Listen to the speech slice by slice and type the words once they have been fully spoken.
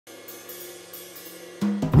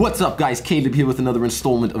What's up guys, Caleb here with another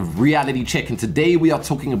installment of Reality Check, and today we are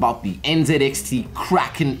talking about the NZXT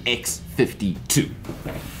Kraken X52.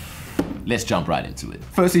 Let's jump right into it.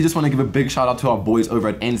 Firstly, just want to give a big shout out to our boys over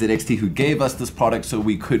at NZXT who gave us this product so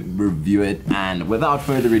we could review it, and without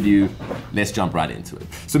further ado, let's jump right into it.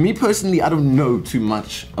 So me personally, I don't know too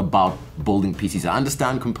much about building PCs. I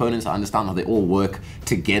understand components, I understand how they all work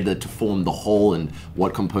together to form the whole and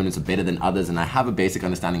what components are better than others, and I have a basic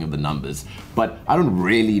understanding of the numbers, but I don't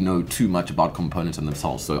really know too much about components in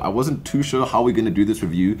themselves, so I wasn't too sure how we're going to do this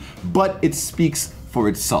review, but it speaks for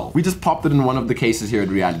itself. We just popped it in one of the cases here at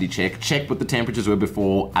Reality Check, checked what the temperatures were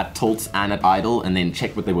before at tilt and at idle, and then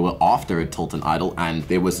checked what they were after at tilt and idle, and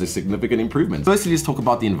there was a significant improvement. Firstly, let's talk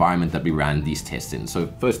about the environment that we ran these tests in. So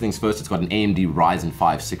first things first, it's got an AMD Ryzen 5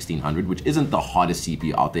 1600, which isn't the hardest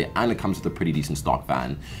CPU out there, and it comes with a pretty decent stock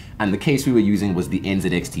fan. And the case we were using was the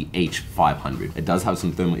NZXT H500. It does have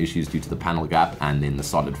some thermal issues due to the panel gap and then the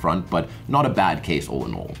solid front, but not a bad case all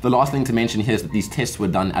in all. The last thing to mention here is that these tests were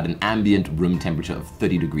done at an ambient room temperature of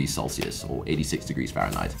 30 degrees Celsius or 86 degrees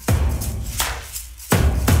Fahrenheit.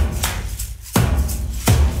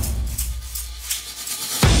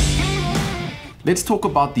 Let's talk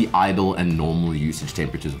about the idle and normal usage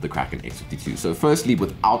temperatures of the Kraken X52. So firstly,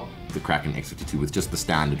 without the Kraken X52, with just the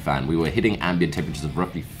standard fan, we were hitting ambient temperatures of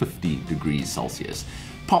roughly 50 degrees Celsius.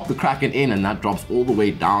 Pop the Kraken in and that drops all the way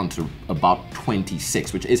down to about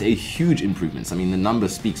 26, which is a huge improvement. I mean, the number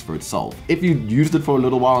speaks for itself. If you used it for a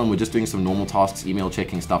little while and we're just doing some normal tasks, email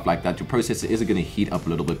checking, stuff like that, your processor is going to heat up a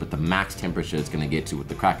little bit, but the max temperature it's going to get to with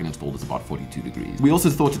the Kraken installed is about 42 degrees. We also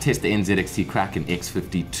thought to test the NZXT Kraken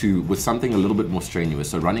X52 with something a little bit more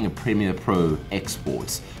strenuous, so running a Premiere Pro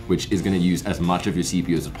exports, which is going to use as much of your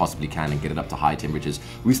CPU as it possibly can and get it up to high temperatures.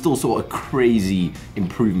 We still saw a crazy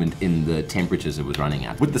improvement in the temperatures it was running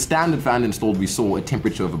at. With the standard fan installed, we saw a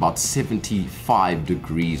temperature of about 75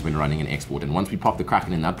 degrees when running an export, and once we popped the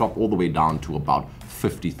Kraken in, that dropped all the way down to about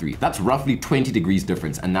 53. That's roughly 20 degrees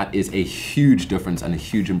difference, and that is a huge difference and a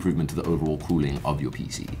huge improvement to the overall cooling of your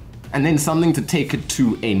PC. And then something to take it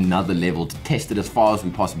to another level, to test it as far as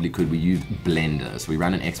we possibly could, we used Blender. So we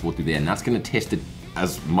ran an export through there, and that's going to test it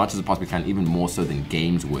as much as it possibly can, even more so than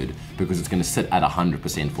games would, because it's going to sit at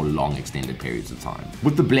 100% for long extended periods of time.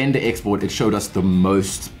 With the Blender export, it showed us the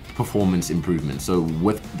most performance improvement. So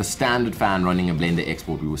with the standard fan running a Blender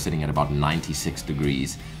export, we were sitting at about 96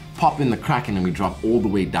 degrees. Pop in the Kraken and we drop all the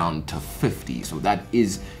way down to 50. So that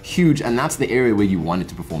is huge, and that's the area where you want it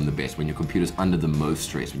to perform the best, when your computer's under the most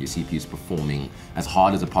stress, when your CPU is performing as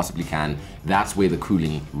hard as it possibly can. That's where the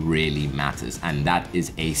cooling really matters, and that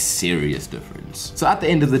is a serious difference. So at the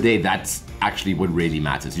end of the day, that's actually what really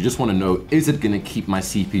matters. You just want to know, is it going to keep my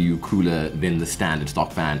CPU cooler than the standard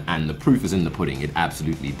stock fan? And the proof is in the pudding. It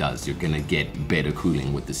absolutely does. You're going to get better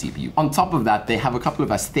cooling with the CPU. On top of that, they have a couple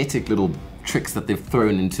of aesthetic little tricks that they've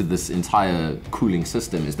thrown into this entire cooling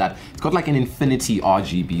system. Is that it's got like an infinity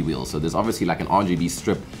RGB wheel. So there's obviously like an RGB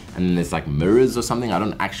strip, and then there's like mirrors or something. I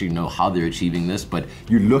don't actually know how they're achieving this, but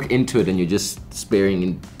you look into it and you're just staring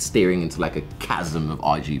into like a chasm of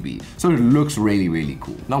RGB. So it looks really, really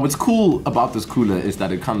cool. Now what's cool about this cooler is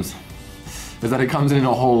that it comes in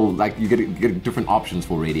a whole, like you get different options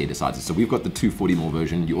for radiator sizes. So we've got the 240mm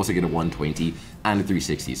version, you also get a 120 and a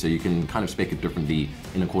 360, so you can kind of spec it differently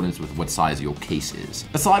in accordance with what size your case is.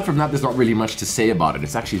 Aside from that, there's not really much to say about it.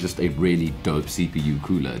 It's actually just a really dope CPU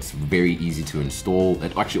cooler. It's very easy to install.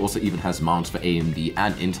 It actually also even has mounts for AMD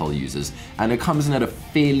and Intel users, and it comes in at a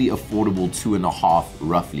fairly affordable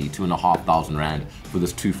roughly 2,500 Rand for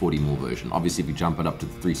this 240mm version. Obviously, if you jump it up to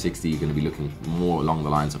the 360, you're going to be looking more along the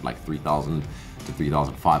lines of like 3,000 to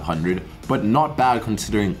 3,500, but not bad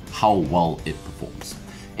considering how well it performs.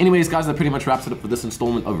 Anyways, guys, that pretty much wraps it up for this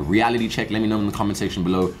installment of Reality Check. Let me know in the comment section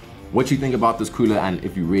below what you think about this cooler and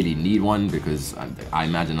if you really need one, because I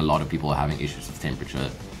imagine a lot of people are having issues with temperature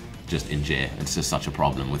just in general. It's just such a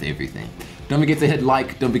problem with everything. Don't forget to hit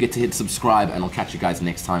like, don't forget to hit subscribe, and I'll catch you guys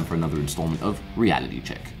next time for another installment of Reality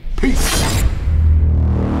Check. Peace!